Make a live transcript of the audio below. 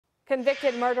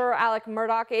Convicted murderer Alex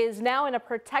Murdaugh is now in a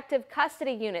protective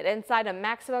custody unit inside a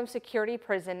maximum security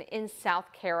prison in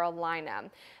South Carolina.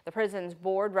 The prison's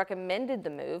board recommended the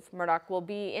move. Murdaugh will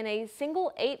be in a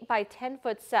single 8 by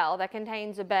 10-foot cell that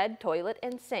contains a bed, toilet,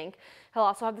 and sink. He'll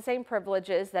also have the same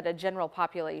privileges that a general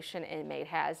population inmate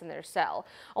has in their cell.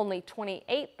 Only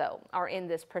 28, though, are in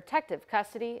this protective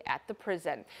custody at the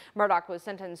prison. Murdaugh was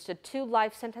sentenced to 2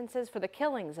 life sentences for the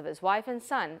killings of his wife and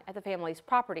son at the family's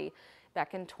property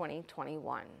back in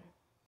 2021.